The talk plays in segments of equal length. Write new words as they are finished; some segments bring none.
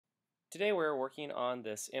Today we're working on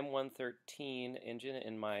this M113 engine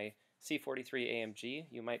in my C43 AMG.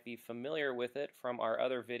 You might be familiar with it from our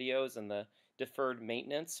other videos and the deferred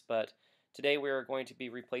maintenance, but today we are going to be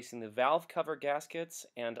replacing the valve cover gaskets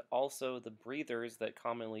and also the breathers that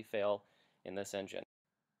commonly fail in this engine.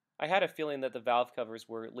 I had a feeling that the valve covers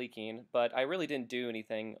were leaking, but I really didn't do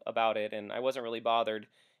anything about it, and I wasn't really bothered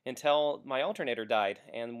until my alternator died.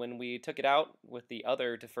 And when we took it out with the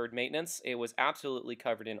other deferred maintenance, it was absolutely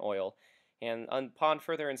covered in oil. And upon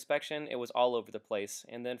further inspection, it was all over the place.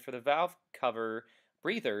 And then for the valve cover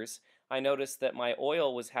breathers, I noticed that my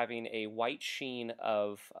oil was having a white sheen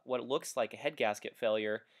of what looks like a head gasket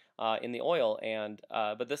failure in the oil,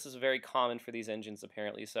 but this is very common for these engines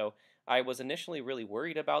apparently. So I was initially really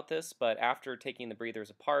worried about this, but after taking the breathers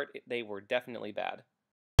apart, they were definitely bad.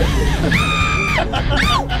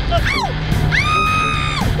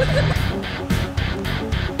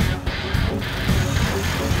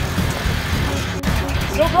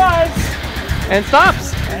 Still drives! And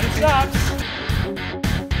stops! And it stops!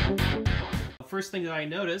 First thing that I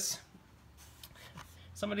notice,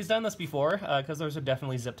 somebody's done this before, because those are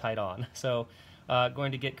definitely zip tied on. So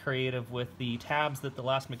going to get creative with the tabs that the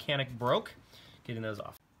last mechanic broke, getting those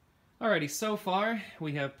off. Alrighty, so far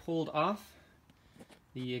we have pulled off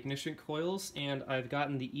the ignition coils and I've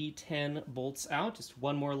gotten the E10 bolts out, just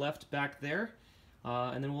one more left back there,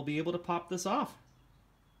 and then we'll be able to pop this off.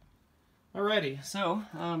 Alrighty, so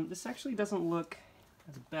this actually doesn't look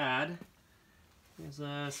as bad. There's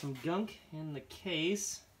some gunk in the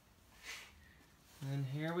case, and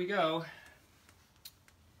here we go.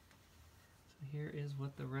 So here is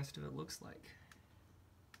what the rest of it looks like.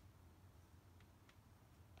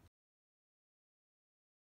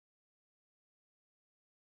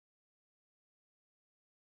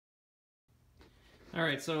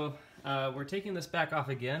 Alright, so we're taking this back off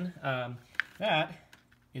again. That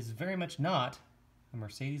is very much not a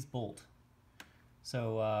Mercedes bolt.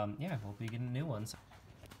 So yeah, we'll be getting new ones.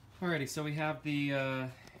 Alrighty, so we have the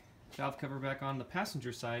valve cover back on the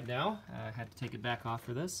passenger side now. I had to take it back off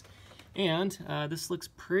for this. And this looks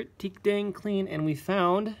pretty dang clean, and we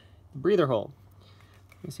found the breather hole.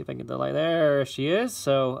 Let me see if I can get the light. There she is.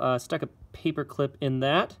 So stuck a paper clip in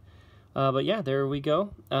that. But yeah, there we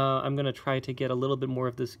go. I'm going to try to get a little bit more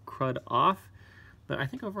of this crud off, but I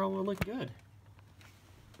think overall we'll look good.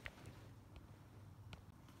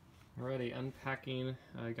 Alrighty, unpacking.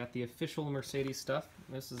 I got the official Mercedes stuff.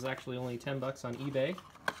 This is actually only 10 bucks on eBay.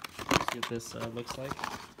 Let's see what this looks like.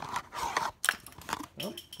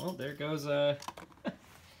 Oh, well, there goes there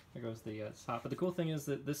goes the top. But the cool thing is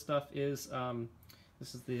that this stuff is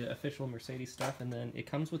this is the official Mercedes stuff, and then it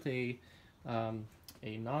comes with a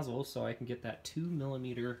nozzle, so I can get that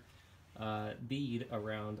 2mm bead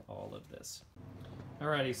around all of this.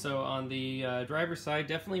 Alrighty, so on the driver's side,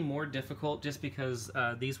 definitely more difficult just because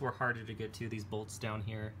these were harder to get to, these bolts down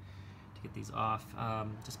here, to get these off.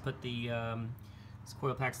 Just put the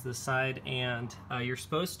coil packs to the side, and you're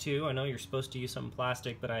supposed to, I know you're supposed to use some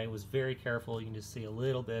plastic, but I was very careful. You can just see a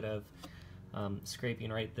little bit of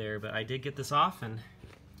scraping right there, but I did get this off, and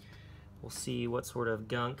we'll see what sort of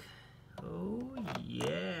gunk. Oh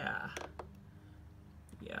yeah.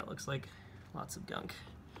 Yeah, it looks like lots of gunk.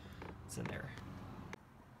 It's in there.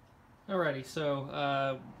 Alrighty,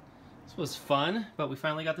 so this was fun, but we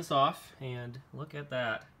finally got this off, and look at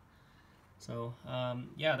that. So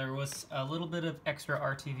yeah, there was a little bit of extra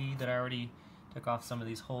RTV that I already took off some of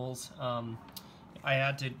these holes. I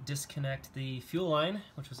had to disconnect the fuel line,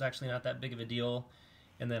 which was actually not that big of a deal,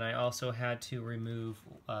 and then I also had to remove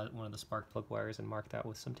one of the spark plug wires and mark that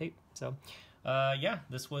with some tape. So yeah,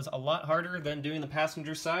 this was a lot harder than doing the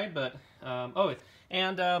passenger side, but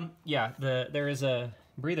yeah, there is a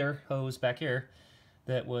breather hose back here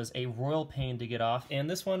that was a royal pain to get off, and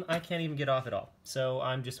this one I can't even get off at all, so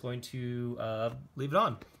I'm just going to leave it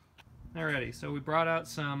on. Alrighty, so we brought out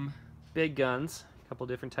some big guns, a couple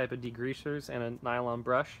different type of degreasers, and a nylon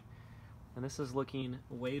brush, and this is looking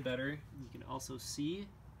way better. You can also see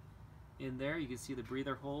in there, you can see the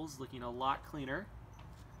breather holes looking a lot cleaner,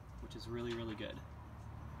 which is really, really good.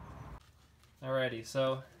 Alrighty,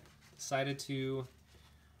 so decided to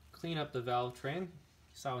clean up the valve train.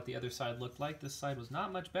 You saw what the other side looked like. This side was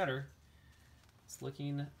not much better. It's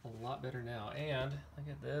looking a lot better now. And look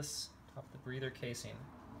at this, top of the breather casing.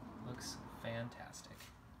 Looks fantastic.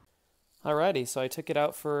 Alrighty, so I took it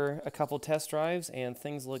out for a couple test drives and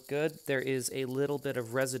things look good. There is a little bit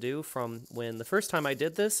of residue from when the first time I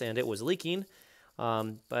did this and it was leaking.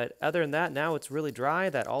 But other than that, now it's really dry.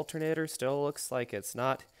 That alternator still looks like it's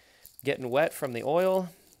not getting wet from the oil.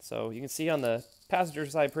 So you can see on the passenger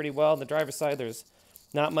side pretty well. On the driver's side, there's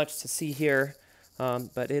not much to see here.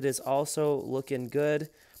 but it is also looking good.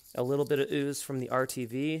 A little bit of ooze from the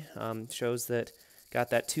RTV shows that got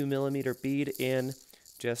that 2mm bead in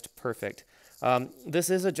just perfect. This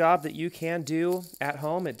is a job that you can do at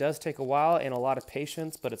home. It does take a while and a lot of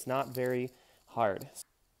patience, but it's not very hard.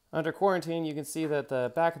 Under quarantine, you can see that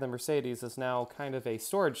the back of the Mercedes is now kind of a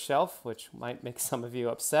storage shelf, which might make some of you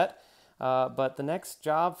upset. But the next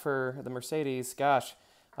job for the Mercedes, gosh,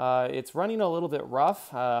 it's running a little bit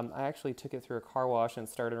rough. I actually took it through a car wash and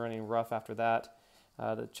started running rough after that.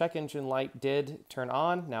 The check engine light did turn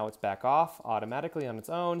on. Now it's back off automatically on its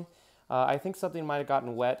own. I think something might have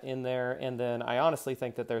gotten wet in there, and then I honestly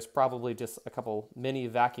think that there's probably just a couple mini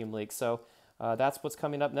vacuum leaks. So that's what's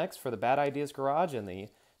coming up next for the Bad Ideas Garage and the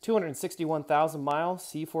 261,000 mile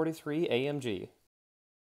C43 AMG.